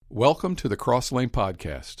Welcome to the Cross Lane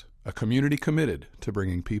Podcast, a community committed to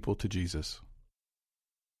bringing people to Jesus.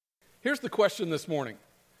 Here's the question this morning.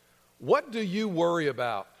 What do you worry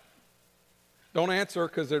about? Don't answer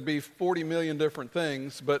because there'd be 40 million different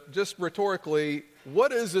things, but just rhetorically,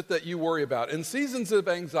 what is it that you worry about? In seasons of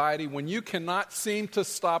anxiety, when you cannot seem to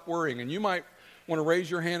stop worrying, and you might want to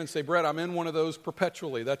raise your hand and say, Brett, I'm in one of those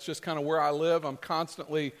perpetually. That's just kind of where I live.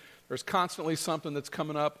 There's constantly something that's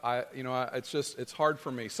coming up. It's hard for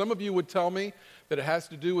me. Some of you would tell me that it has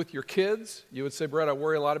to do with your kids. You would say, Brett, I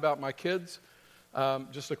worry a lot about my kids.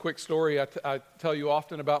 Just a quick story. I tell you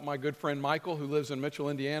often about my good friend Michael, who lives in Mitchell,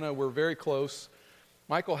 Indiana. We're very close.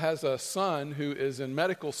 Michael has a son who is in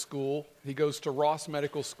medical school. He goes to Ross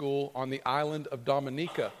Medical School on the island of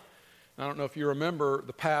Dominica. I don't know if you remember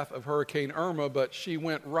the path of Hurricane Irma, but she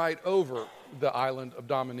went right over the island of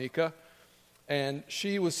Dominica. And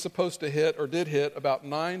she was supposed to did hit about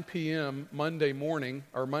 9 p.m. Monday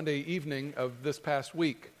evening of this past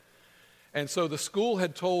week. And so the school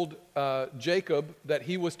had told Jacob that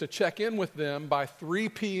he was to check in with them by 3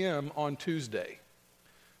 p.m. on Tuesday.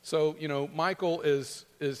 So, Michael is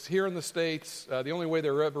here in the States. The only way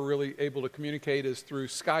they're ever really able to communicate is through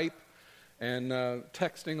Skype and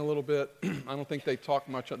texting a little bit. I don't think they talk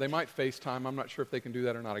much. They might FaceTime. I'm not sure if they can do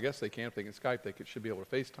that or not. I guess they can. If they can Skype, they should be able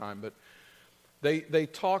to FaceTime. But they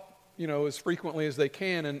talk, as frequently as they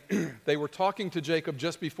can. And they were talking to Jacob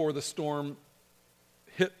just before the storm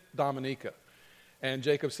hit Dominica. And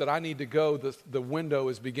Jacob said, I need to go. The window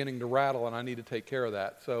is beginning to rattle, and I need to take care of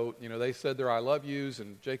that. So, they said their I love yous,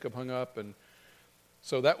 and Jacob hung up. And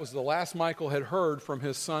so that was the last Michael had heard from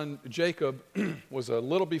his son Jacob was a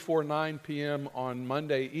little before 9 p.m. on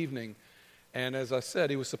Monday evening. And as I said,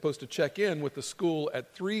 he was supposed to check in with the school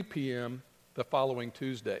at 3 p.m. the following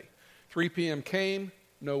Tuesday. 3 p.m. came,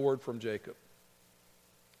 no word from Jacob.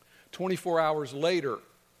 24 hours later,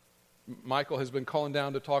 Michael has been calling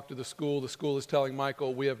down to talk to the school. The school is telling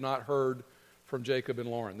Michael, we have not heard from Jacob and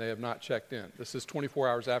Lauren. They have not checked in. This is 24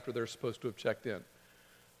 hours after they're supposed to have checked in.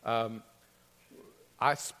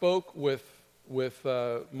 I spoke with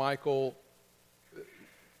Michael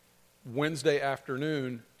Wednesday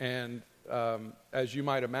afternoon, and as you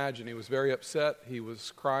might imagine, he was very upset. He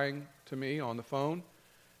was crying to me on the phone,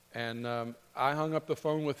 and I hung up the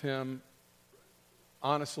phone with him,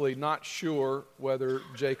 honestly not sure whether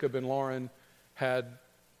Jacob and Lauren had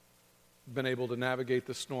been able to navigate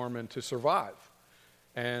the storm and to survive.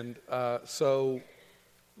 And so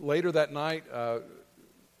later that night,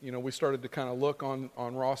 we started to kind of look on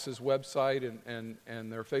Ross's website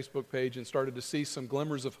and their Facebook page and started to see some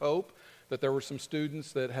glimmers of hope that there were some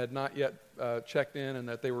students that had not yet checked in and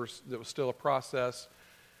that there was still a process.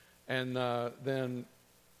 And then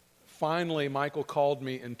finally, Michael called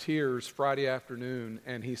me in tears Friday afternoon,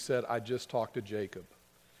 and he said, I just talked to Jacob.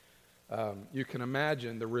 You can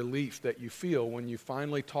imagine the relief that you feel when you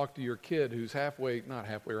finally talk to your kid who's not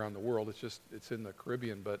halfway around the world, it's in the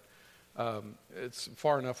Caribbean, but it's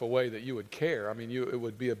far enough away that you would care. I mean, it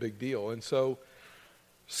would be a big deal. And so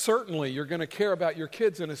certainly you're going to care about your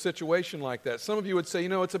kids in a situation like that. Some of you would say,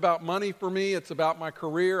 it's about money for me. It's about my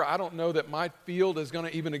career. I don't know that my field is going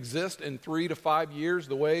to even exist in 3 to 5 years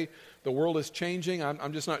the way the world is changing.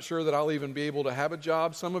 I'm just not sure that I'll even be able to have a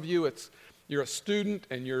job. Some of you, you're a student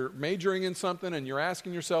and you're majoring in something and you're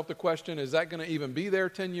asking yourself the question, is that going to even be there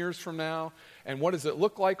 10 years from now? And what does it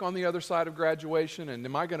look like on the other side of graduation? And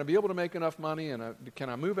am I going to be able to make enough money? And can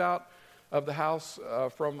I move out of the house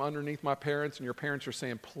from underneath my parents? And your parents are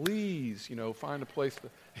saying, please, find a place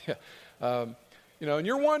to, and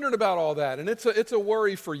you're wondering about all that. And it's a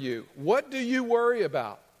worry for you. What do you worry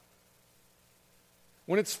about?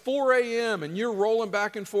 When it's 4 a.m. and you're rolling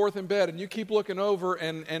back and forth in bed and you keep looking over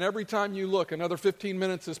and every time you look, another 15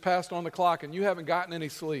 minutes has passed on the clock and you haven't gotten any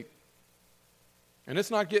sleep. And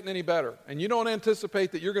it's not getting any better. And you don't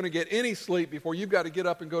anticipate that you're going to get any sleep before you've got to get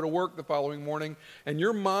up and go to work the following morning. And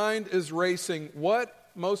your mind is racing. What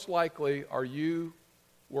most likely are you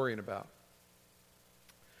worrying about?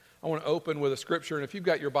 I want to open with a scripture. And if you've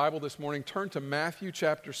got your Bible this morning, turn to Matthew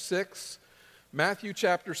chapter 6. Matthew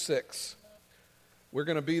chapter 6. We're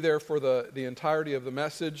going to be there for the entirety of the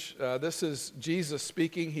message. This is Jesus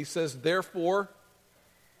speaking. He says, therefore,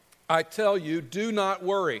 I tell you, do not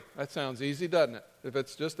worry. That sounds easy, doesn't it? If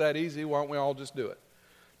it's just that easy, why don't we all just do it?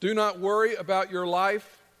 Do not worry about your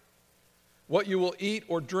life, what you will eat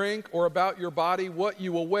or drink, or about your body, what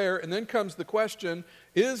you will wear. And then comes the question,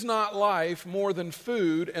 is not life more than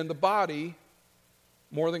food and the body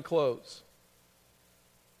more than clothes?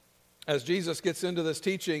 As Jesus gets into this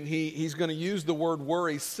teaching, he's going to use the word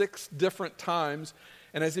worry 6 different times.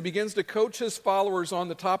 And as he begins to coach his followers on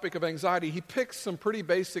the topic of anxiety, he picks some pretty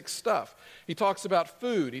basic stuff. He talks about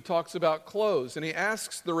food, he talks about clothes, and he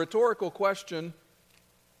asks the rhetorical question,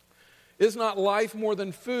 is not life more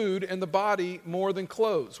than food and the body more than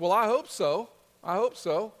clothes? Well, I hope so. I hope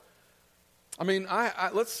so. I mean,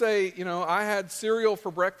 let's say, I had cereal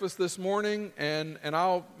for breakfast this morning, and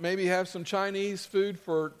I'll maybe have some Chinese food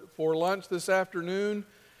for lunch this afternoon,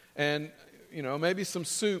 and, maybe some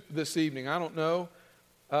soup this evening. I don't know.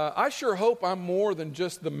 I sure hope I'm more than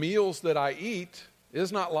just the meals that I eat.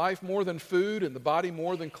 Is not life more than food and the body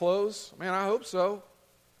more than clothes? Man, I hope so.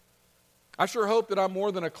 I sure hope that I'm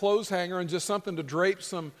more than a clothes hanger and just something to drape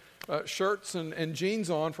some shirts and jeans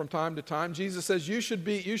on from time to time. Jesus says you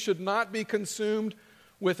should not be consumed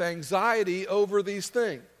with anxiety over these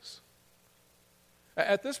things.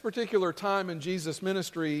 At this particular time in Jesus'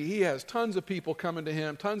 ministry, he has tons of people coming to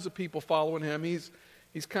him, tons of people following him.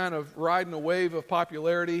 He's kind of riding a wave of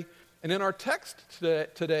popularity. And in our text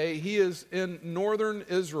today, he is in northern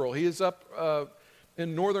Israel. He is up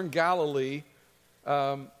in northern Galilee.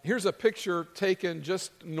 Here's a picture taken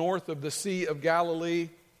just north of the Sea of Galilee.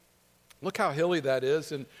 Look how hilly that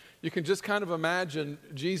is. And you can just kind of imagine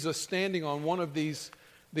Jesus standing on one of these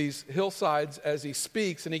hillsides as he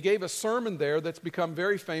speaks. And he gave a sermon there that's become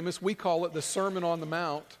very famous. We call it the Sermon on the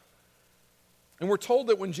Mount. And we're told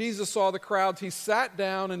that when Jesus saw the crowds, he sat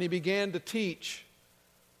down and he began to teach.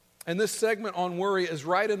 And this segment on worry is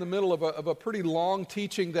right in the middle of a pretty long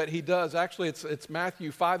teaching that he does. Actually, it's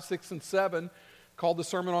Matthew 5, 6, and 7, called the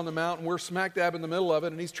Sermon on the Mount, and we're smack dab in the middle of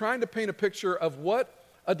it. And he's trying to paint a picture of what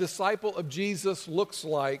a disciple of Jesus looks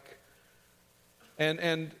like.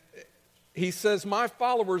 And he says, my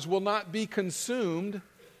followers will not be consumed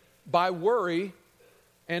by worry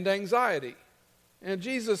and anxiety. And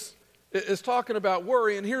Jesus is talking about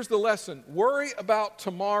worry, and here's the lesson. Worry about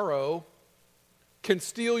tomorrow can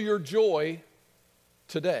steal your joy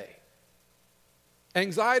today.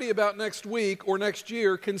 Anxiety about next week or next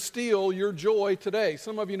year can steal your joy today.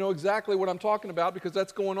 Some of you know exactly what I'm talking about because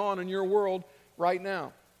that's going on in your world right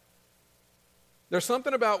now. There's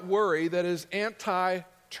something about worry that is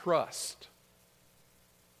anti-trust.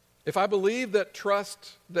 If I believe that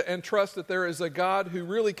trust that there is a God who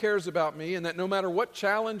really cares about me and that no matter what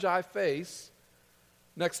challenge I face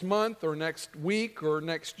next month or next week or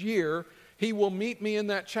next year, he will meet me in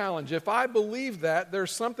that challenge. If I believe that,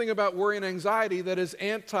 there's something about worry and anxiety that is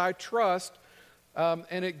anti-trust,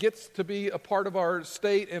 and it gets to be a part of our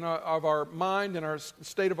state and of our mind and our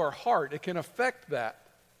state of our heart. It can affect that.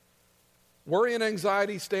 Worry and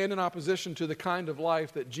anxiety stand in opposition to the kind of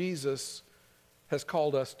life that Jesus has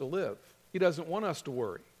called us to live. He doesn't want us to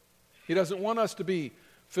worry. He doesn't want us to be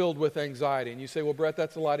filled with anxiety. And you say, well, Brett,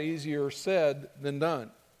 that's a lot easier said than done.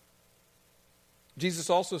 Jesus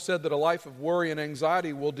also said that a life of worry and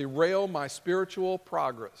anxiety will derail my spiritual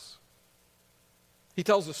progress. He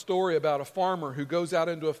tells a story about a farmer who goes out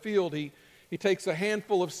into a field. He takes a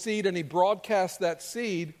handful of seed and he broadcasts that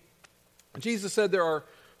seed. Jesus said there are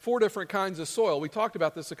 4 different kinds of soil. We talked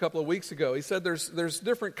about this a couple of weeks ago. He said there's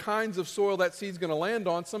different kinds of soil that seed's going to land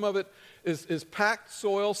on. Some of it is packed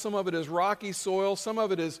soil. Some of it is rocky soil. Some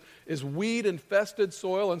of it is weed-infested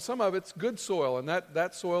soil. And some of it's good soil. And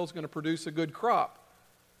that soil is going to produce a good crop.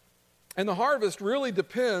 And the harvest really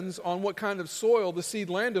depends on what kind of soil the seed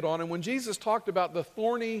landed on. And when Jesus talked about the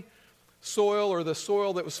thorny soil or the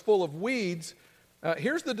soil that was full of weeds,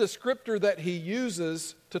 here's the descriptor that he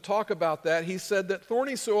uses to talk about that. He said that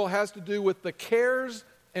thorny soil has to do with the cares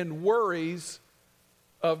and worries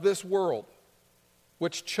of this world,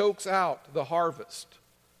 which chokes out the harvest,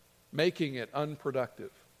 making it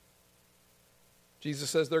unproductive. Jesus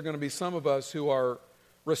says there are going to be some of us who are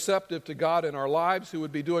receptive to God in our lives, who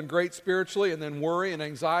would be doing great spiritually, and then worry and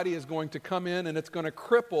anxiety is going to come in and it's going to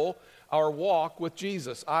cripple our walk with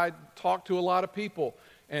Jesus. I talk to a lot of people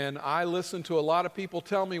and I listen to a lot of people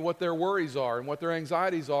tell me what their worries are and what their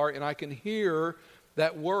anxieties are, and I can hear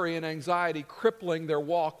that worry and anxiety crippling their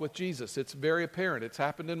walk with Jesus. It's very apparent. It's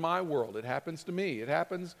happened in my world. It happens to me. It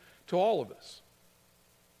happens to all of us.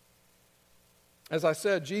 As I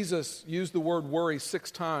said, Jesus used the word worry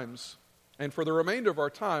 6 times. And for the remainder of our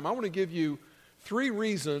time, I want to give you 3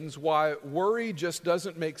 reasons why worry just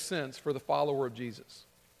doesn't make sense for the follower of Jesus.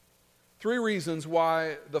 3 reasons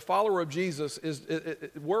why the follower of Jesus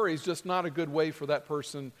worry is just not a good way for that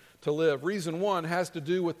person to live. Reason 1 has to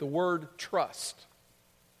do with the word trust.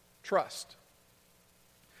 Trust.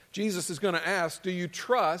 Jesus is going to ask, do you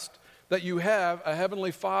trust that you have a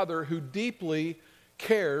heavenly Father who deeply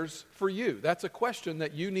cares for you? That's a question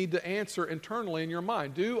that you need to answer internally in your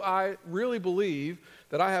mind. Do I really believe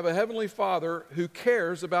that I have a heavenly Father who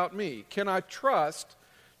cares about me? Can I trust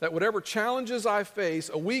that whatever challenges I face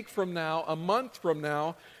a week from now, a month from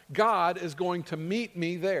now, God is going to meet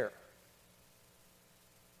me there.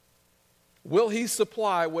 Will He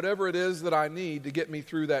supply whatever it is that I need to get me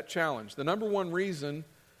through that challenge? The number one reason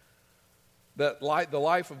that the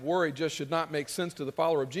life of worry just should not make sense to the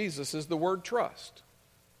follower of Jesus is the word trust.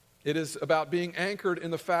 It is about being anchored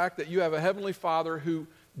in the fact that you have a Heavenly Father who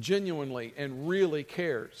genuinely and really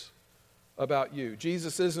cares about you.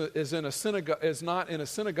 Jesus is not in a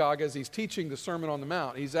synagogue as He's teaching the Sermon on the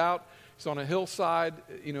Mount. He's out, He's on a hillside,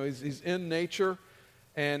 he's in nature,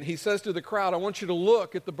 and He says to the crowd, I want you to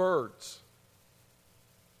look at the birds.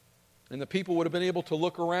 And the people would have been able to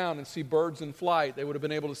look around and see birds in flight. They would have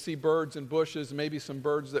been able to see birds in bushes, maybe some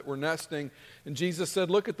birds that were nesting. And Jesus said,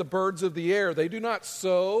 look at the birds of the air. They do not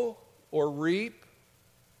sow or reap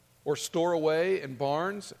or store away in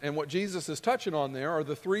barns. And what Jesus is touching on there are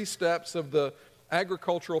the 3 steps of the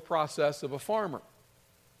agricultural process of a farmer: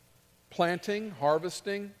 planting,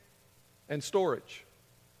 harvesting, and storage.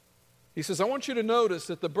 He says, I want you to notice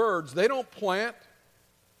that the birds, they don't plant,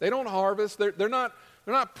 they don't harvest, they're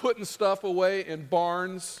not putting stuff away in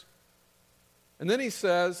barns. And then He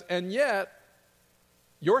says, and yet,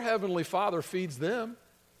 your Heavenly Father feeds them.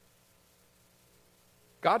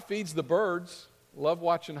 God feeds the birds. Love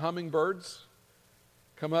watching hummingbirds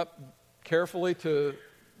come up carefully to,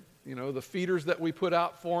 the feeders that we put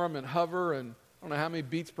out for them and hover, and I don't know how many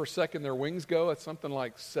beats per second their wings go. It's something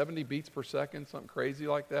like 70 beats per second, something crazy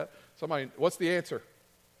like that. What's the answer?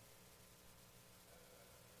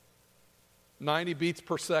 90 beats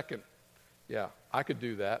per second. Yeah, I could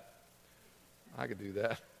do that.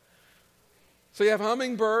 So you have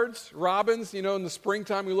hummingbirds, robins. In the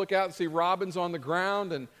springtime we look out and see robins on the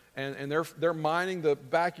ground, and they're mining the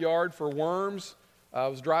backyard for worms. I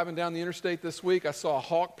was driving down the interstate this week. I saw a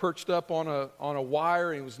hawk perched up on a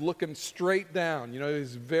wire, and he was looking straight down. He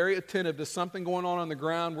was very attentive to something going on the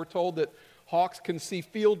ground. We're told that hawks can see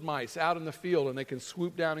field mice out in the field, and they can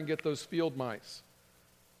swoop down and get those field mice.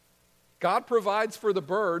 God provides for the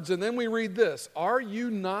birds, and then we read this: are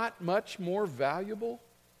you not much more valuable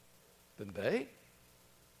than they?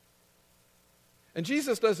 And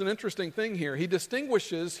Jesus does an interesting thing here. He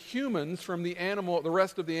distinguishes humans from the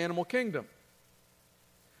rest of the animal kingdom.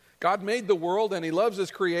 God made the world and He loves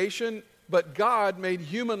His creation, but God made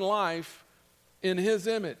human life in His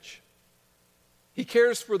image. He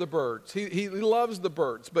cares for the birds. He loves the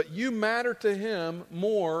birds, but you matter to Him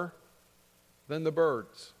more than the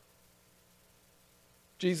birds.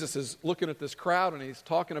 Jesus is looking at this crowd and He's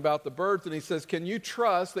talking about the birds, and He says, can you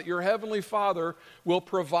trust that your Heavenly Father will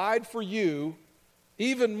provide for you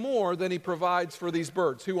even more than He provides for these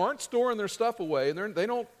birds who aren't storing their stuff away, and they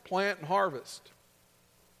don't plant and harvest?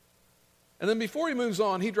 And then before He moves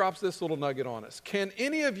on, He drops this little nugget on us. Can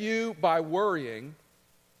any of you, by worrying,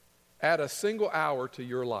 add a single hour to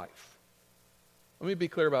your life? Let me be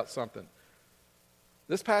clear about something.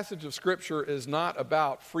 This passage of Scripture is not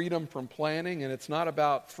about freedom from planning, and it's not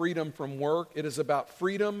about freedom from work. It is about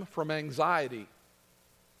freedom from anxiety.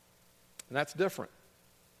 And that's different.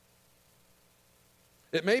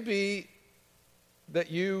 It may be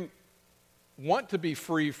that you want to be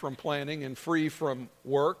free from planning and free from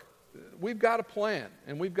work. We've got to plan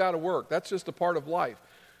and we've got to work. That's just a part of life.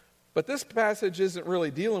 But this passage isn't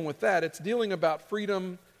really dealing with that. It's dealing about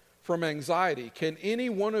freedom from anxiety. Can any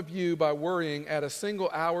one of you, by worrying, add a single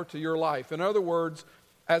hour to your life? In other words,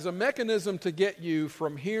 as a mechanism to get you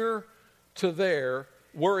from here to there,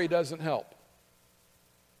 worry doesn't help.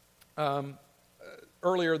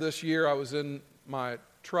 Earlier this year, I was in my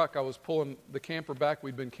truck. I was pulling the camper back.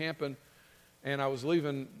 We'd been camping, and I was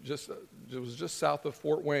leaving it was just south of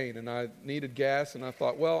Fort Wayne, and I needed gas, and I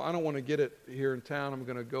thought, well, I don't want to get it here in town. I'm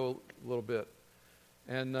going to go a little bit.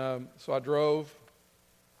 And so I drove.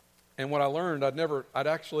 And what I learned, I'd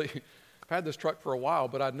actually had this truck for a while,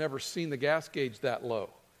 but I'd never seen the gas gauge that low.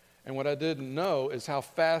 And what I didn't know is how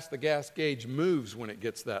fast the gas gauge moves when it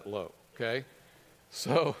gets that low, okay?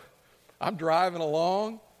 So I'm driving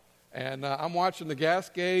along, and I'm watching the gas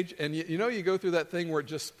gauge, and you go through that thing where it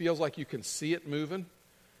just feels like you can see it moving.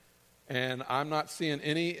 And I'm not seeing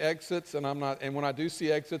any exits, and when I do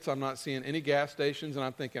see exits, I'm not seeing any gas stations, and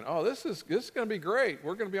I'm thinking, oh, this is going to be great.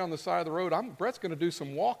 We're going to be on the side of the road. Brett's going to do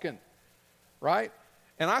some walking, right?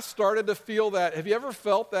 And I started to feel that. Have you ever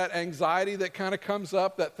felt that anxiety that kind of comes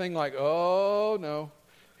up, that thing like, oh, no,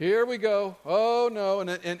 here we go, oh, no,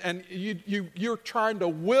 and you're trying to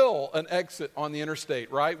will an exit on the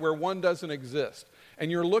interstate, right, where one doesn't exist. And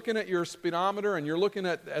you're looking at your speedometer, and you're looking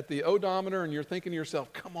at the odometer, and you're thinking to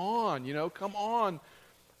yourself, come on, come on.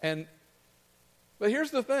 But here's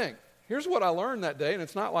the thing. here's what I learned that day, and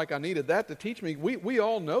it's not like I needed that to teach me. We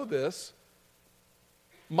all know this.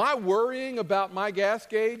 My worrying about my gas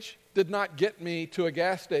gauge did not get me to a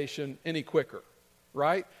gas station any quicker,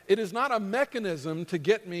 right? It is not a mechanism to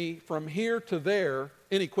get me from here to there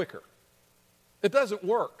any quicker. It doesn't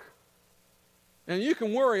work. And you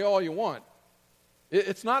can worry all you want.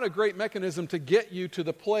 It's not a great mechanism to get you to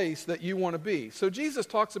the place that you want to be. So Jesus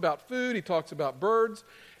talks about food, he talks about birds,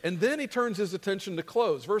 and then he turns his attention to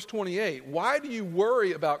clothes. Verse 28, why do you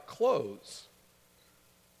worry about clothes?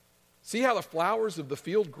 See how the flowers of the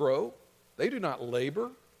field grow? They do not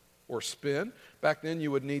labor or spin. Back then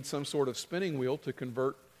you would need some sort of spinning wheel to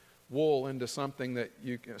convert wool into something that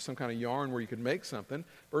some kind of yarn where you could make something.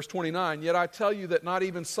 Verse 29, yet I tell you that not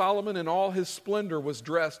even Solomon in all his splendor was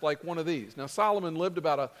dressed like one of these. Now Solomon lived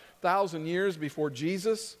about 1,000 years before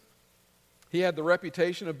Jesus. He had the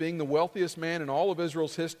reputation of being the wealthiest man in all of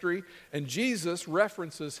Israel's history, and Jesus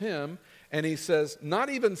references him, and he says, not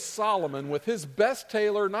even Solomon with his best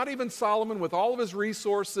tailor, not even Solomon with all of his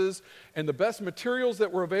resources and the best materials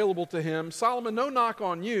that were available to him, Solomon, no knock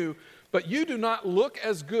on you, but you do not look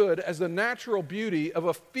as good as the natural beauty of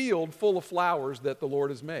a field full of flowers that the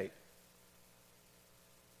Lord has made.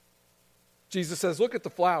 Jesus says, look at the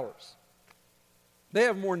flowers. They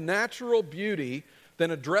have more natural beauty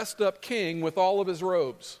than a dressed-up king with all of his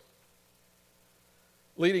robes.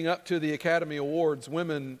 Leading up to the Academy Awards,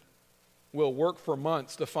 women will work for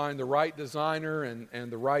months to find the right designer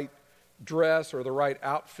and the right dress or the right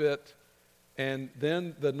outfit. And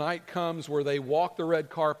then the night comes where they walk the red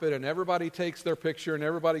carpet and everybody takes their picture and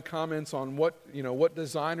everybody comments on what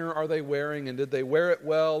designer are they wearing and did they wear it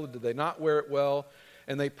well, did they not wear it well,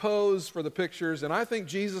 and they pose for the pictures. And I think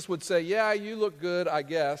Jesus would say, yeah, you look good, I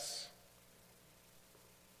guess,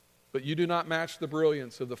 but you do not match the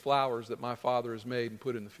brilliance of the flowers that my Father has made and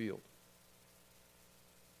put in the field.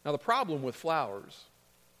 Now the problem with flowers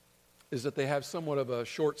is that they have somewhat of a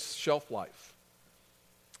short shelf life.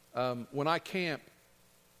 When I camp,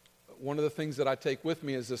 one of the things that I take with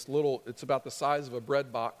me is this little, it's about the size of a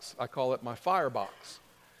bread box. I call it my firebox.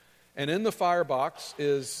 And in the firebox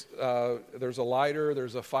is, there's a lighter,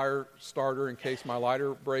 there's a fire starter in case my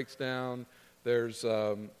lighter breaks down, there's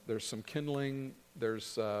some kindling,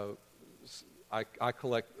 I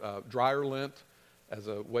collect dryer lint as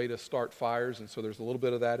a way to start fires, and so there's a little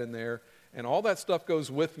bit of that in there. And all that stuff goes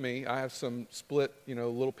with me. I have some split,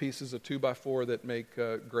 little pieces of 2x4 that make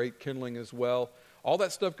great kindling as well. All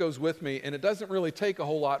that stuff goes with me, and it doesn't really take a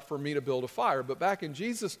whole lot for me to build a fire. But back in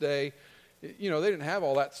Jesus' day, they didn't have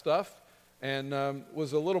all that stuff, and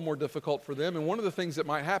was a little more difficult for them. And one of the things that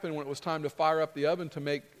might happen when it was time to fire up the oven to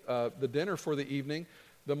make the dinner for the evening,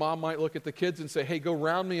 the mom might look at the kids and say, hey, go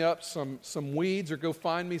round me up some weeds or go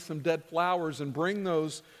find me some dead flowers and bring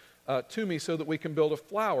those to me so that we can build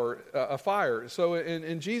a fire. So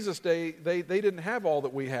in Jesus' day, they didn't have all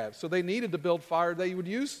that we have. So they needed to build fire. They would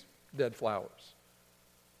use dead flowers.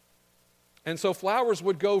 And so flowers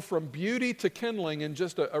would go from beauty to kindling in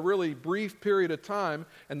just a really brief period of time.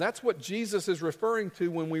 And that's what Jesus is referring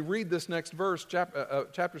to when we read this next verse,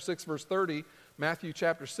 chapter 6, verse 30, Matthew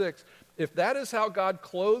chapter 6. If that is how God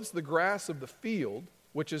clothes the grass of the field,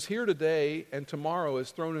 which is here today and tomorrow is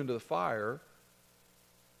thrown into the fire,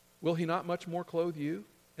 will he not much more clothe you?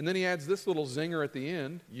 And then he adds this little zinger at the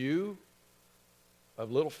end. You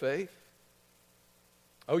of little faith?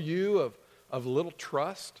 Oh, you of little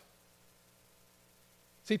trust?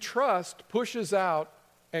 See, trust pushes out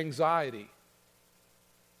anxiety.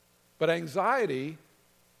 But anxiety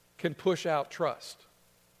can push out trust.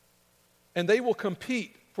 And they will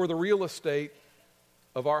compete for the real estate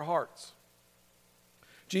of our hearts.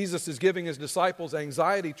 Jesus is giving his disciples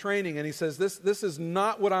anxiety training, and he says, this is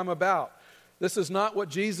not what I'm about. This is not what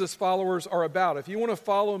Jesus' followers are about. If you want to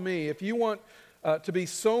follow me, if you want to be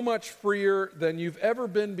so much freer than you've ever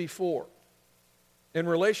been before in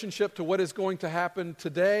relationship to what is going to happen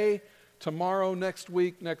today, tomorrow, next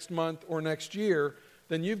week, next month, or next year,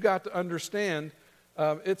 then you've got to understand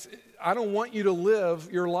I don't want you to live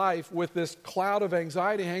your life with this cloud of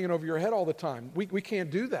anxiety hanging over your head all the time. We can't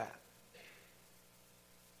do that.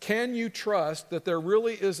 Can you trust that there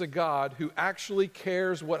really is a God who actually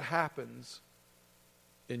cares what happens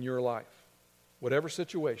in your life? Whatever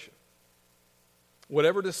situation,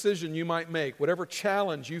 whatever decision you might make, whatever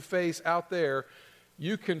challenge you face out there,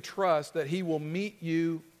 you can trust that he will meet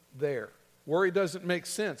you there. Worry doesn't make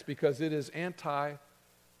sense because it is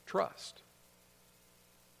anti-trust.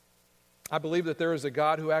 I believe that there is a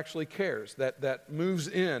God who actually cares, that moves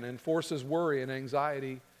in and forces worry and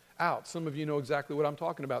anxiety out. Some of you know exactly what I'm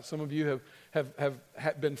talking about. Some of you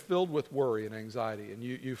have been filled with worry and anxiety, and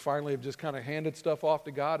you finally have just kind of handed stuff off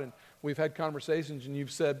to God, and we've had conversations, and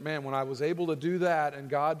you've said, man, when I was able to do that and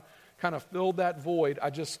God kind of filled that void, I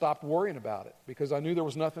just stopped worrying about it because I knew there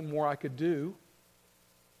was nothing more I could do,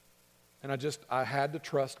 and I had to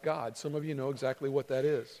trust God. Some of you know exactly what that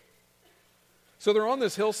is. So they're on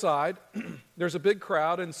this hillside. There's a big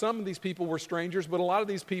crowd, and some of these people were strangers, but a lot of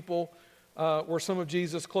these people were some of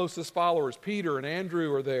Jesus' closest followers. Peter and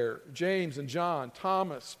Andrew are there, James and John,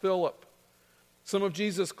 Thomas, Philip. Some of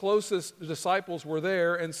Jesus' closest disciples were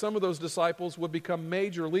there, and some of those disciples would become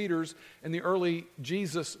major leaders in the early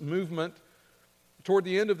Jesus movement. Toward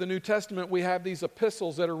the end of the New Testament, we have these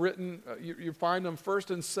epistles that are written. You find them 1st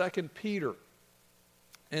and 2nd Peter.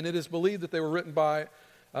 And it is believed that they were written by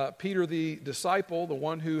Peter the disciple, the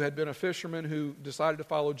one who had been a fisherman who decided to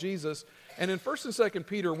follow Jesus. And in 1st and 2nd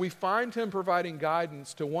Peter, we find him providing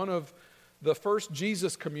guidance to one of the first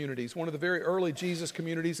Jesus communities, one of the very early Jesus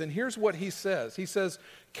communities. And here's what he says. He says,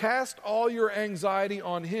 cast all your anxiety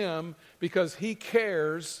on him because he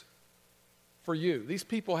cares for you. These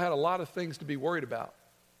people had a lot of things to be worried about.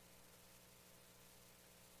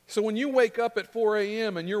 So when you wake up at 4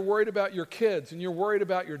 a.m. and you're worried about your kids and you're worried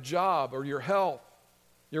about your job or your health,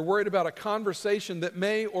 you're worried about a conversation that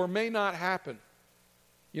may or may not happen.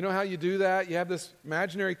 You know how you do that? You have this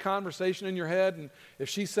imaginary conversation in your head, and if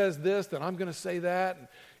she says this, then I'm going to say that. And,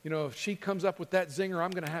 if she comes up with that zinger,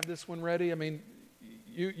 I'm going to have this one ready. I mean,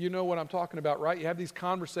 you know what I'm talking about, right? You have these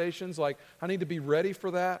conversations like, I need to be ready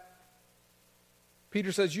for that.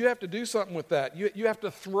 Peter says, you have to do something with that. You have to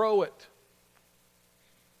throw it.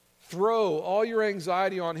 Throw all your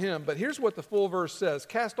anxiety on him. But here's what the full verse says.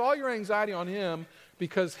 Cast all your anxiety on him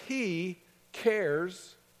because he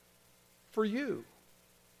cares for you.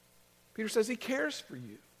 Peter says he cares for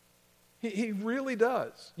you. He really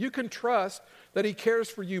does. You can trust that he cares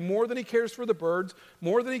for you more than he cares for the birds,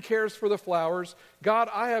 more than he cares for the flowers. God,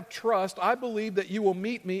 I have trust. I believe that you will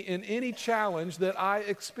meet me in any challenge that I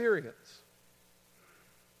experience.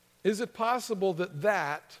 Is it possible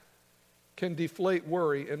that can deflate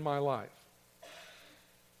worry in my life?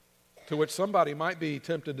 To which somebody might be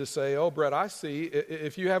tempted to say, oh, Brett, I see.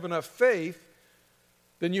 If you have enough faith,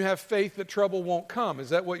 then you have faith that trouble won't come. Is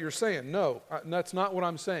that what you're saying? No, that's not what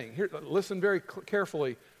I'm saying. Here, listen very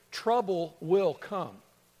carefully. Trouble will come.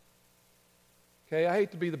 Okay, I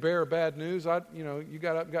hate to be the bearer of bad news. You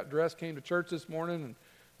got up, got dressed, came to church this morning, and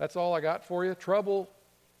that's all I got for you. Trouble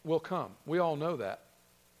will come. We all know that.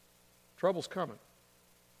 Trouble's coming.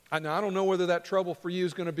 Now, I don't know whether that trouble for you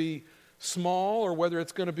is going to be small or whether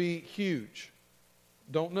it's going to be huge.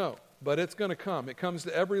 Don't know. But it's going to come. It comes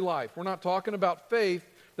to every life. We're not talking about faith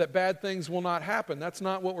that bad things will not happen. That's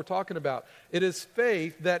not what we're talking about. It is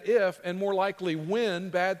faith that if, and more likely when,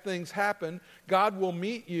 bad things happen, God will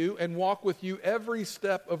meet you and walk with you every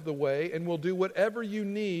step of the way and will do whatever you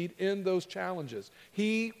need in those challenges.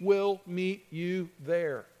 He will meet you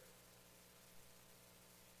there.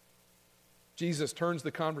 Jesus turns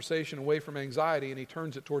the conversation away from anxiety and he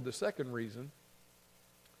turns it toward the second reason,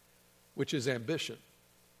 which is ambition.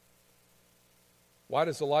 Why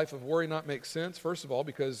does a life of worry not make sense? First of all,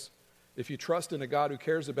 because if you trust in a God who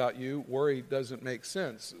cares about you, worry doesn't make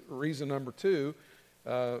sense. Reason number two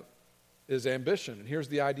is ambition. And here's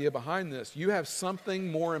the idea behind this. You have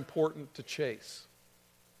something more important to chase.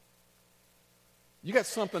 You got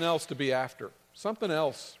something else to be after. Something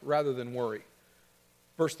else rather than worry.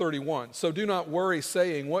 Verse 31, so do not worry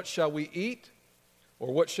saying, what shall we eat?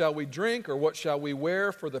 Or what shall we drink? Or what shall we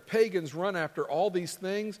wear? For the pagans run after all these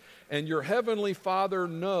things, and your heavenly Father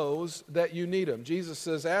knows that you need them. Jesus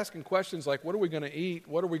says, asking questions like, what are we going to eat?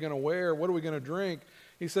 What are we going to wear? What are we going to drink?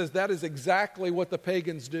 He says that is exactly what the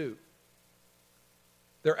pagans do.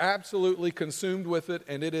 They're absolutely consumed with it,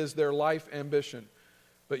 and it is their life ambition.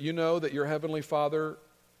 But you know that your heavenly Father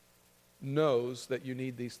knows that you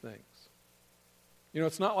need these things.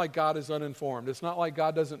 It's not like God is uninformed. It's not like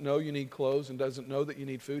God doesn't know you need clothes and doesn't know that you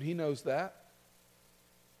need food. He knows that.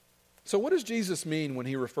 So what does Jesus mean when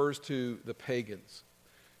he refers to the pagans?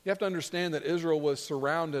 You have to understand that Israel was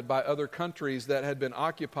surrounded by other countries that had been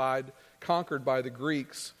occupied, conquered by the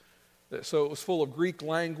Greeks. So it was full of Greek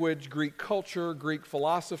language, Greek culture, Greek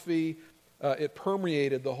philosophy. It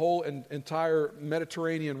permeated the whole entire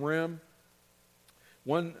Mediterranean rim.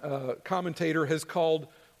 One commentator has called,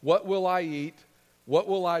 what will I eat? What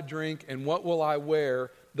will I drink and what will I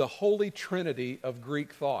wear? The holy trinity of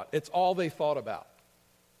Greek thought. It's all they thought about.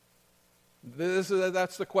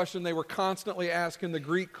 That's the question they were constantly asking. The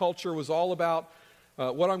Greek culture was all about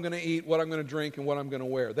what I'm going to eat, what I'm going to drink, and what I'm going to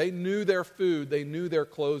wear. They knew their food, they knew their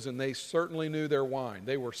clothes, and they certainly knew their wine.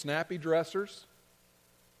 They were snappy dressers.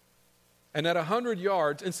 And at 100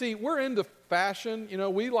 yards, and see, we're into fashion. You know,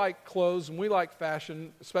 we like clothes and we like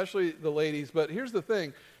fashion, especially the ladies. But here's the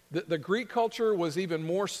thing. The Greek culture was even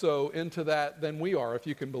more so into that than we are, if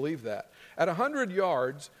you can believe that. At 100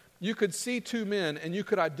 yards, you could see two men, and you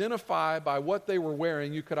could identify by what they were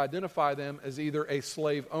wearing, you could identify them as either a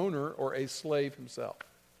slave owner or a slave himself.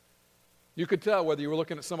 You could tell whether you were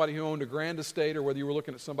looking at somebody who owned a grand estate or whether you were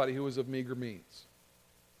looking at somebody who was of meager means.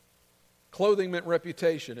 Clothing meant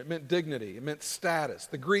reputation. It meant dignity. It meant status.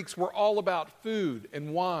 The Greeks were all about food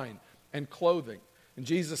and wine and clothing. And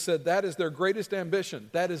Jesus said that is their greatest ambition.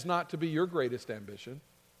 That is not to be your greatest ambition.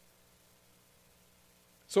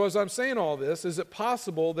 So as I'm saying all this, is it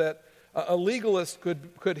possible that a legalist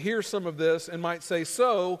could hear some of this and might say,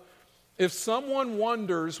 so if someone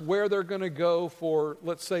wonders where they're going to go for,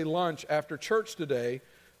 let's say, lunch after church today,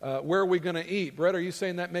 where are we going to eat? Brett, are you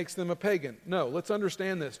saying that makes them a pagan? No, let's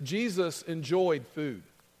understand this. Jesus enjoyed food.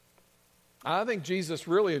 I think Jesus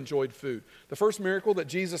really enjoyed food. The first miracle that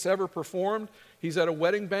Jesus ever performed, he's at a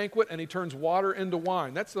wedding banquet and he turns water into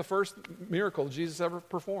wine. That's the first miracle Jesus ever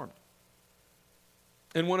performed.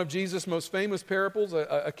 In one of Jesus' most famous parables,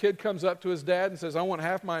 a kid comes up to his dad and says, I want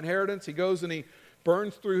half my inheritance. He goes and he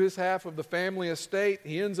burns through his half of the family estate.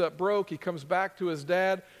 He ends up broke. He comes back to his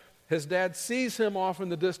dad. His dad sees him off in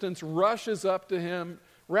the distance, rushes up to him,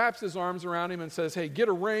 wraps his arms around him and says, hey, get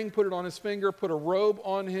a ring, put it on his finger, put a robe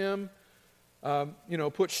on him,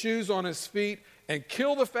 put shoes on his feet, and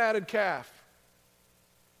kill the fatted calf.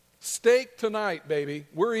 Steak tonight, baby.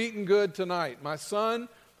 We're eating good tonight. My son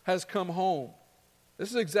has come home. This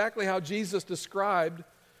is exactly how Jesus described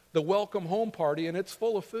the welcome home party, and it's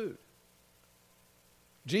full of food.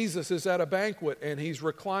 Jesus is at a banquet, and he's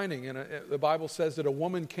reclining, and the Bible says that a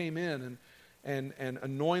woman came in and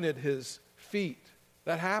anointed his feet.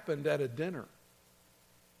 That happened at a dinner.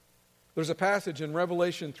 There's a passage in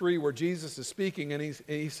Revelation 3 where Jesus is speaking, and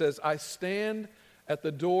he says, I stand at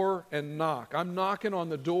the door and knock. I'm knocking on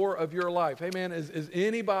the door of your life. Hey, man, is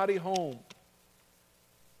anybody home?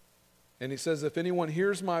 And he says, if anyone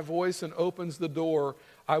hears my voice and opens the door,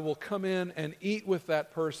 I will come in and eat with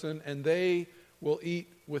that person, and they will eat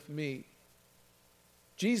with me.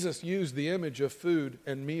 Jesus used the image of food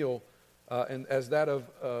and meal and as that of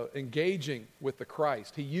engaging with the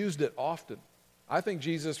Christ. He used it often. I think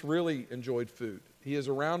Jesus really enjoyed food. He is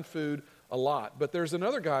around food a lot. But there's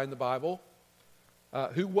another guy in the Bible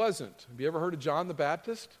who wasn't. Have you ever heard of John the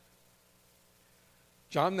Baptist?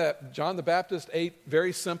 John the Baptist ate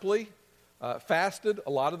very simply, fasted a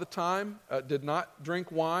lot of the time, did not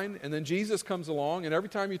drink wine. And then Jesus comes along, and every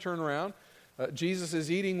time you turn around, Jesus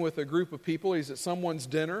is eating with a group of people. He's at someone's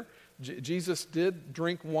dinner. Jesus did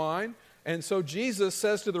drink wine. And so Jesus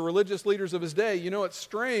says to the religious leaders of his day, you know, it's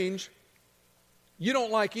strange. You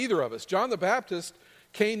don't like either of us. John the Baptist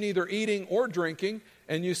came neither eating or drinking,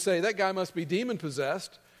 and you say, that guy must be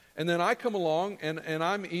demon-possessed. And then I come along, and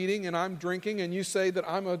I'm eating and I'm drinking, and you say that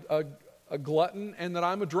I'm a glutton and that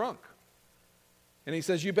I'm a drunk. And he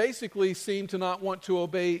says, you basically seem to not want to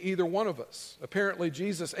obey either one of us. Apparently,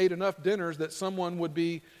 Jesus ate enough dinners that someone would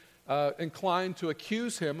be inclined to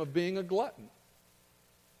accuse him of being a glutton.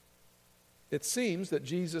 It seems that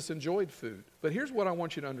Jesus enjoyed food. But here's what I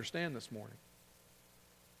want you to understand this morning.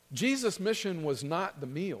 Jesus' mission was not the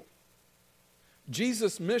meal.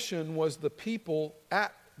 Jesus' mission was the people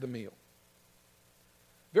at the meal.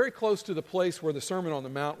 Very close to the place where the Sermon on the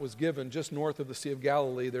Mount was given, just north of the Sea of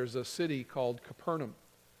Galilee, there's a city called Capernaum.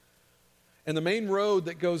 And the main road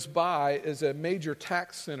that goes by is a major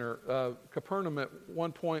tax center. Capernaum at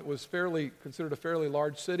one point was considered a fairly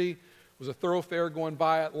large city. It was a thoroughfare going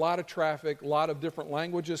by it, a lot of traffic, a lot of different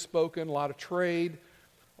languages spoken, a lot of trade.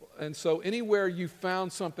 And so anywhere you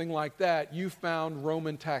found something like that, you found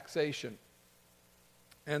Roman taxation.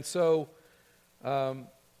 And so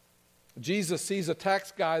Jesus sees a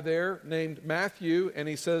tax guy there named Matthew, and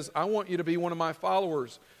he says, I want you to be one of my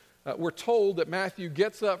followers. We're told that Matthew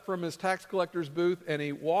gets up from his tax collector's booth and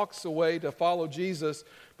he walks away to follow Jesus.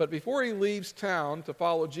 But before he leaves town to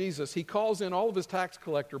follow Jesus, he calls in all of his tax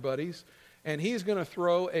collector buddies, and he's going to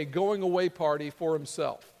throw a going away party for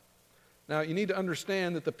himself. Now, you need to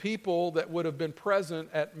understand that the people that would have been present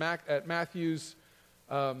at Matthew's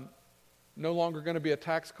no longer going to be a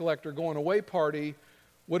tax collector going away party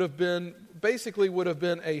would have been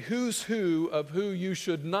a who's who of who you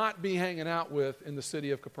should not be hanging out with in the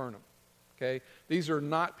city of Capernaum. Okay? These are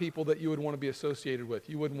not people that you would want to be associated with.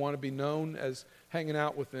 You wouldn't want to be known as hanging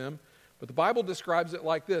out with them. But the Bible describes it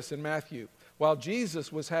like this in Matthew. while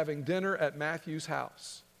Jesus was having dinner at Matthew's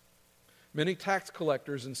house, many tax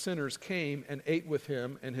collectors and sinners came and ate with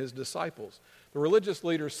him and his disciples. The religious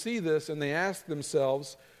leaders see this and they ask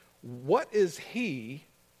themselves, what is he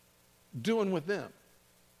doing with them?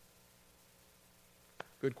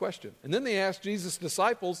 Good question. And then they ask Jesus'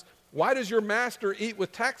 disciples, why does your master eat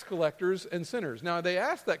with tax collectors and sinners? Now, they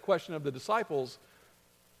ask that question of the disciples,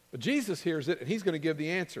 but Jesus hears it and he's going to give the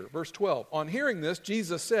answer. Verse 12, on hearing this,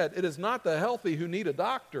 Jesus said, it is not the healthy who need a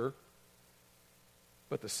doctor,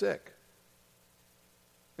 but the sick.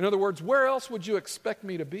 In other words, where else would you expect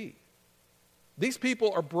me to be? These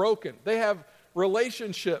people are broken. They have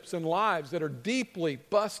relationships and lives that are deeply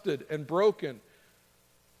busted and broken.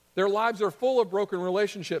 Their lives are full of broken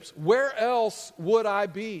relationships. Where else would I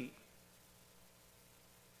be?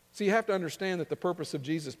 See, you have to understand that the purpose of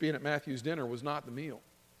Jesus being at Matthew's dinner was not the meal.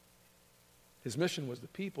 His mission was the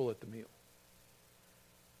people at the meal.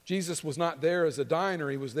 Jesus was not there as a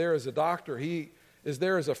diner. He was there as a doctor. He is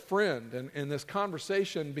there as a friend. And this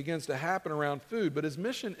conversation begins to happen around food. But his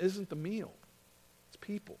mission isn't the meal. It's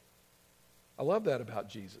people. I love that about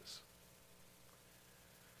Jesus.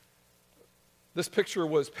 This picture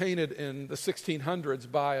was painted in the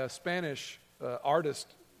 1600s by a Spanish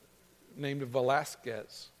artist named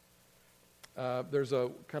Velázquez. There's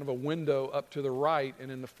a kind of a window up to the right,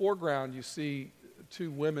 and in the foreground you see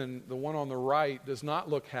two women. The one on the right does not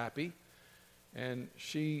look happy, and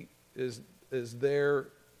she is there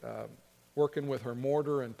working with her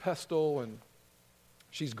mortar and pestle, and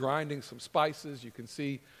she's grinding some spices. You can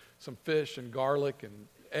see some fish and garlic and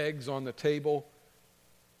eggs on the table.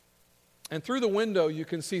 And through the window, you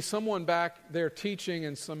can see someone back there teaching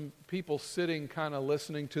and some people sitting kind of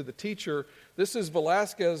listening to the teacher. This is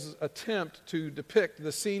Velázquez's attempt to depict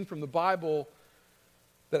the scene from the Bible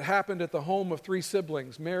that happened at the home of three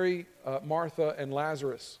siblings, Mary, Martha, and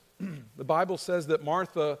Lazarus. The Bible says that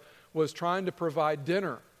Martha was trying to provide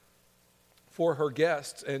dinner for her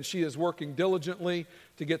guests, and she is working diligently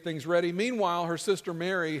to get things ready. Meanwhile, her sister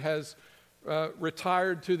Mary has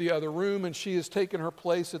retired to the other room, and she has taken her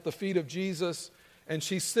place at the feet of Jesus, and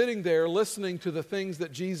she's sitting there listening to the things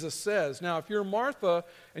that Jesus says. Now, if you're Martha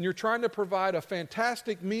and you're trying to provide a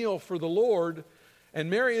fantastic meal for the Lord, and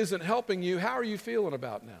Mary isn't helping you, how are you feeling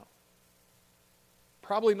about now?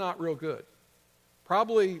 Probably not real good.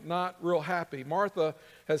 Probably not real happy. Martha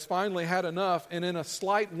has finally had enough, and in a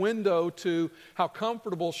slight window to how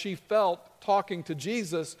comfortable she felt talking to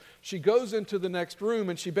Jesus, she goes into the next room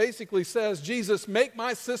and she basically says, Jesus, make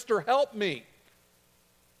my sister help me.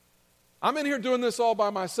 I'm in here doing this all by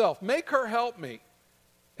myself. Make her help me.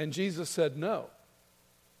 And Jesus said, no.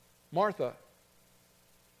 Martha,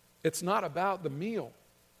 it's not about the meal.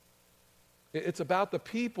 It's about the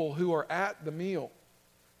people who are at the meal.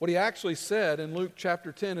 What he actually said in Luke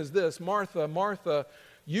chapter 10 is this, Martha, Martha,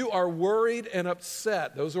 you are worried and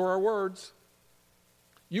upset. Those are our words.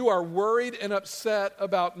 You are worried and upset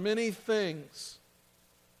about many things,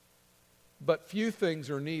 but few things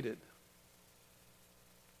are needed.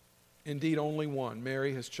 Indeed, only one.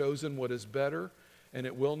 Mary has chosen what is better, and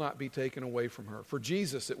it will not be taken away from her. For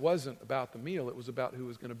Jesus, it wasn't about the meal. It was about who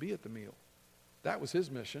was going to be at the meal. That was his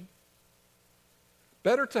mission.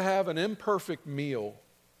 Better to have an imperfect meal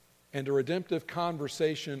and a redemptive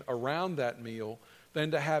conversation around that meal than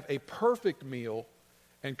to have a perfect meal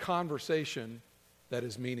and conversation that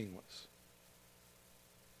is meaningless.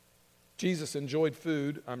 Jesus enjoyed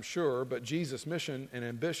food, I'm sure, but Jesus' mission and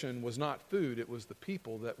ambition was not food. It was the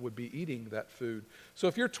people that would be eating that food. So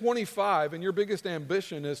if you're 25 and your biggest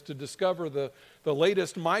ambition is to discover the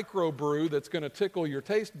latest microbrew that's going to tickle your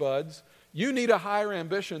taste buds, you need a higher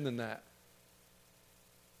ambition than that.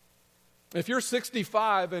 If you're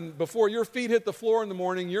 65 and before your feet hit the floor in the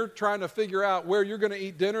morning, you're trying to figure out where you're going to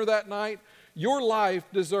eat dinner that night, your life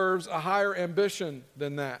deserves a higher ambition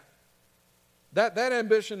than that. That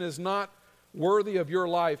ambition is not worthy of your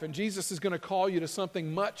life, and Jesus is going to call you to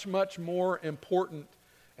something much, much more important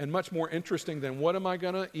and much more interesting than what am I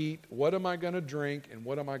going to eat, what am I going to drink, and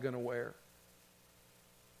what am I going to wear.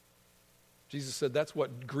 Jesus said that's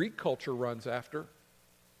what Greek culture runs after,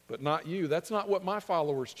 but not you. That's not what my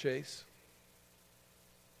followers chase.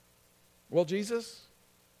 Well, Jesus,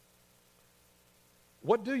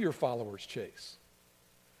 what do your followers chase?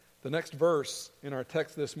 The next verse in our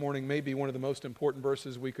text this morning may be one of the most important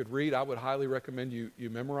verses we could read. I would highly recommend you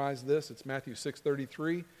memorize this. It's Matthew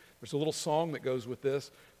 6:33. There's a little song that goes with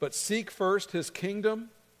this. But seek first his kingdom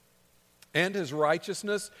and his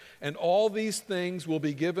righteousness, and all these things will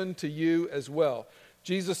be given to you as well.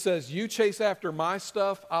 Jesus says, you chase after my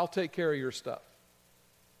stuff, I'll take care of your stuff.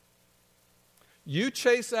 You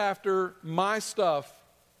chase after my stuff,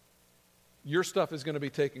 your stuff is going to be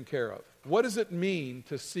taken care of. What does it mean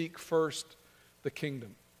to seek first the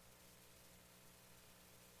kingdom?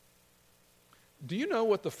 Do you know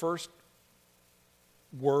what the first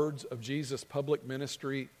words of Jesus' public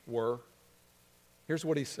ministry were? Here's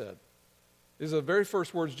what he said. These are the very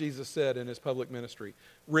first words Jesus said in his public ministry.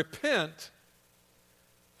 Repent,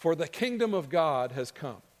 for the kingdom of God has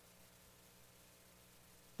come.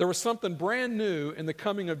 There was something brand new in the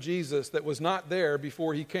coming of Jesus that was not there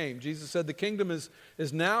before he came. Jesus said, the kingdom is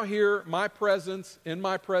now here, in my presence,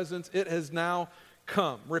 it has now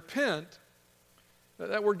come. Repent,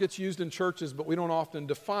 that word gets used in churches, but we don't often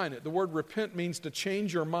define it. The word repent means to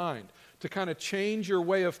change your mind, to kind of change your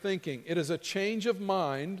way of thinking. It is a change of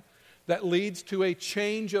mind that leads to a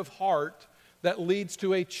change of heart, that leads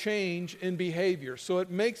to a change in behavior. So it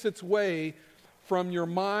makes its way from your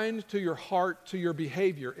mind to your heart to your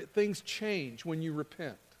behavior. Things change when you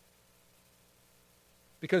repent.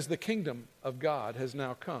 Because the kingdom of God has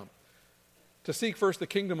now come. To seek first the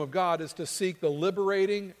kingdom of God is to seek the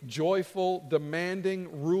liberating, joyful,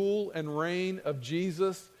 demanding rule and reign of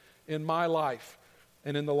Jesus in my life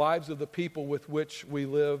and in the lives of the people with which we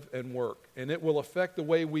live and work. And it will affect the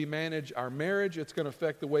way we manage our marriage. It's going to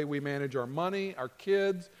affect the way we manage our money, our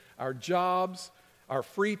kids, our jobs, our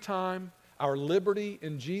free time, our liberty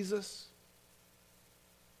in Jesus.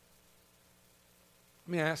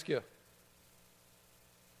 Let me ask you,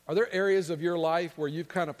 are there areas of your life where you've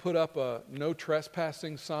kind of put up a no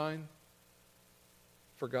trespassing sign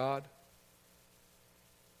for God?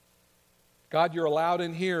 God, you're allowed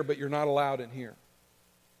in here, but you're not allowed in here.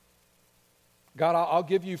 God, I'll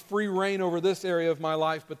give you free reign over this area of my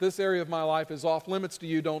life, but this area of my life is off limits to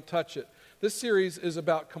you. Don't touch it. This series is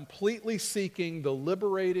about completely seeking the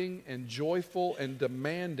liberating and joyful and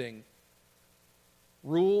demanding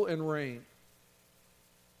rule and reign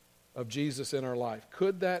of Jesus in our life.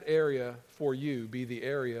 Could that area for you be the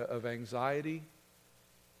area of anxiety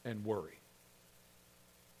and worry?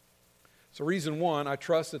 So reason one, I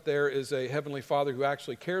trust that there is a Heavenly Father who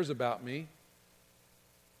actually cares about me.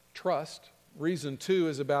 Trust. Reason two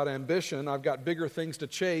is about ambition. I've got bigger things to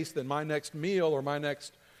chase than my next meal or my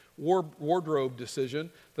next wardrobe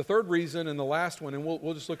decision. The third reason and the last one, and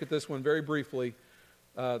we'll just look at this one very briefly.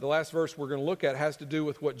 The last verse we're going to look at has to do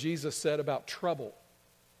with what Jesus said about trouble.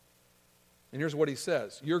 And here's what he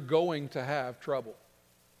says. You're going to have trouble.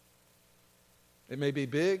 It may be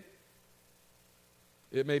big.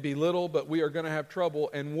 It may be little, but we are going to have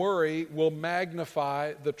trouble. And worry will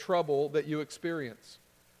magnify the trouble that you experience.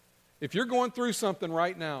 If you're going through something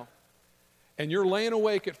right now, and you're laying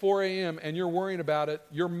awake at 4 a.m. and you're worrying about it,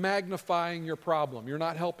 you're magnifying your problem. You're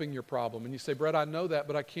not helping your problem. And you say, Brett, I know that,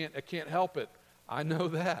 but I can't help it. I know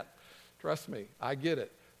that. Trust me, I get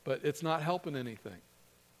it. But it's not helping anything.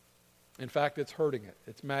 In fact, it's hurting it.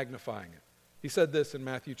 It's magnifying it. He said this in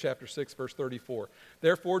Matthew chapter 6, verse 34.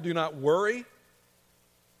 Therefore, do not worry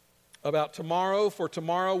about tomorrow, for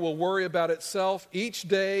tomorrow will worry about itself. Each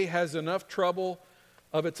day has enough trouble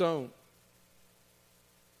of its own.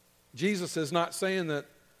 Jesus is not saying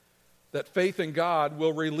that faith in God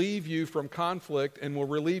will relieve you from conflict and will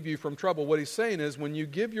relieve you from trouble. What he's saying is when you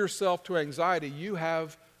give yourself to anxiety, you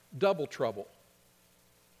have double trouble.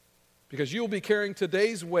 Because you'll be carrying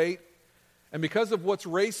today's weight, and because of what's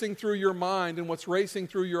racing through your mind and what's racing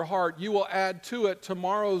through your heart, you will add to it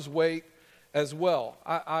tomorrow's weight as well.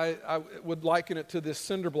 I would liken it to this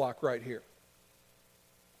cinder block right here.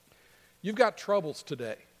 You've got troubles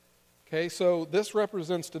today. Okay, so this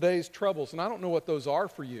represents today's troubles, and I don't know what those are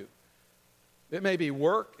for you. It may be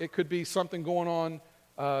work. It could be something going on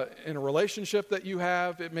in a relationship that you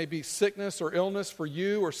have. It may be sickness or illness for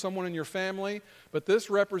you or someone in your family. But this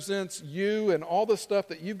represents you and all the stuff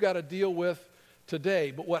that you've got to deal with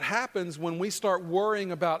today. But what happens when we start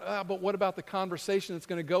worrying about, but what about the conversation that's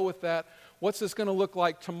going to go with that? What's this going to look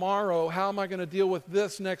like tomorrow? How am I going to deal with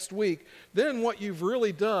this next week? Then what you've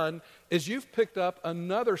really done is you've picked up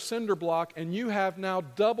another cinder block and you have now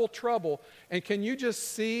double trouble. And can you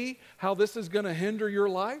just see how this is going to hinder your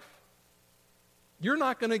life? You're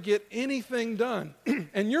not going to get anything done.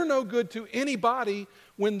 And you're no good to anybody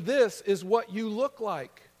when this is what you look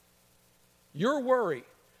like. Your worry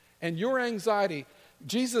and your anxiety.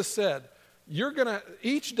 Jesus said,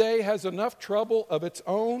 each day has enough trouble of its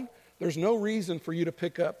own. There's no reason for you to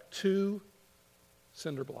pick up 2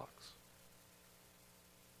 cinder blocks.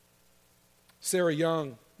 Sarah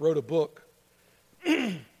Young wrote a book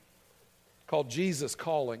called Jesus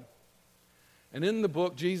Calling. And in the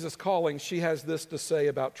book, Jesus Calling, she has this to say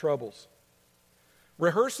about troubles.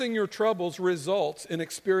 Rehearsing your troubles results in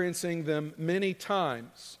experiencing them many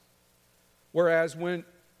times. Whereas when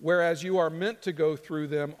whereas you are meant to go through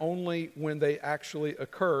them only when they actually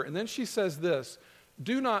occur. And then she says this,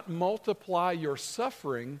 do not multiply your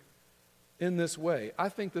suffering in this way. I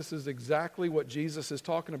think this is exactly what Jesus is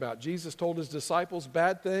talking about. Jesus told his disciples,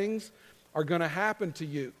 bad things are going to happen to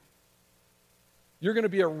you. You're going to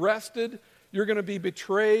be arrested. You're going to be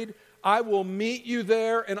betrayed. I will meet you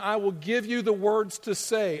there, and I will give you the words to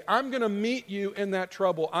say. I'm going to meet you in that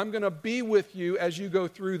trouble. I'm going to be with you as you go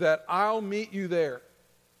through that. I'll meet you there.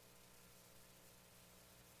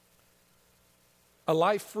 A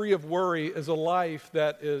life free of worry is a life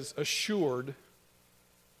that is assured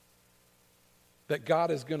that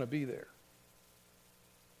God is going to be there.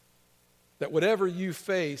 That whatever you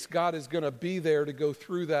face, God is going to be there to go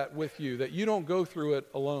through that with you. That you don't go through it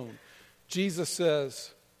alone. Jesus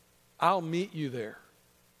says, I'll meet you there.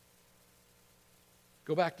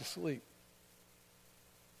 Go back to sleep.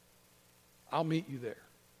 I'll meet you there.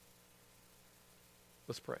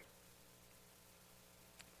 Let's pray.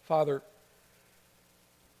 Father,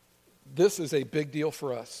 this is a big deal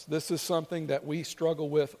for us. This is something that we struggle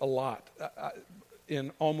with a lot.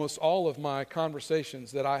 In almost all of my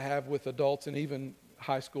conversations that I have with adults and even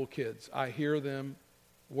high school kids, I hear them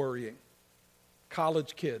worrying.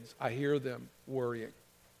 College kids, I hear them worrying.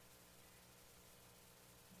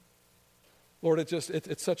 Lord,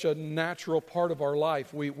 it's such a natural part of our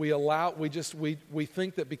life. We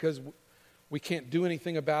think that because we can't do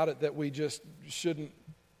anything about it, that we just shouldn't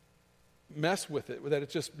mess with it, that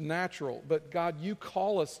it's just natural. But God, you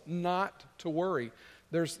call us not to worry.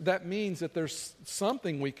 That means that there's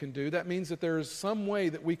something we can do. That means that there's some way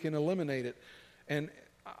that we can eliminate it. And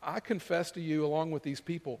I confess to you, along with these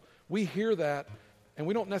people, we hear that, and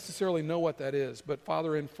we don't necessarily know what that is. But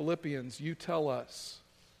Father, in Philippians, you tell us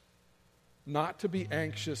not to be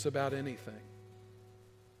anxious about anything.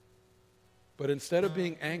 But instead of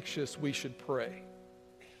being anxious, we should pray.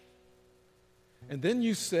 And then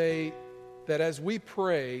you say that as we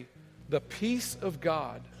pray, the peace of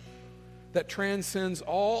God that transcends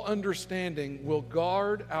all understanding will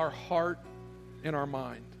guard our heart and our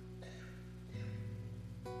mind.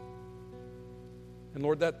 And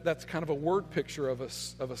Lord, that's kind of a word picture of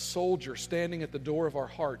a soldier standing at the door of our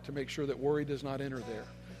heart to make sure that worry does not enter there.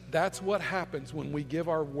 That's what happens when we give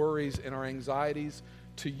our worries and our anxieties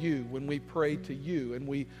to you, when we pray to you and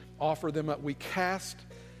we offer them up. We cast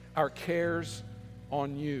our cares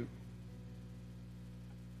on you.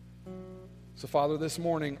 So, Father, this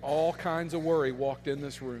morning, all kinds of worry walked in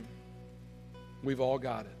this room. We've all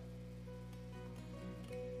got it.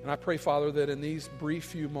 And I pray, Father, that in these brief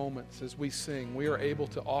few moments as we sing, we are able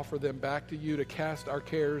to offer them back to you, to cast our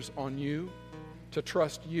cares on you, to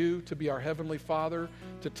trust you, to be our Heavenly Father,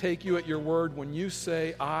 to take you at your word when you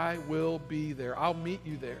say, I will be there. I'll meet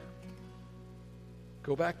you there.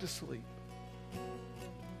 Go back to sleep.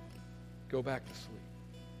 Go back to sleep.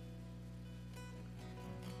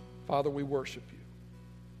 Father, we worship you.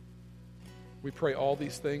 We pray all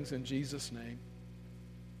these things in Jesus' name.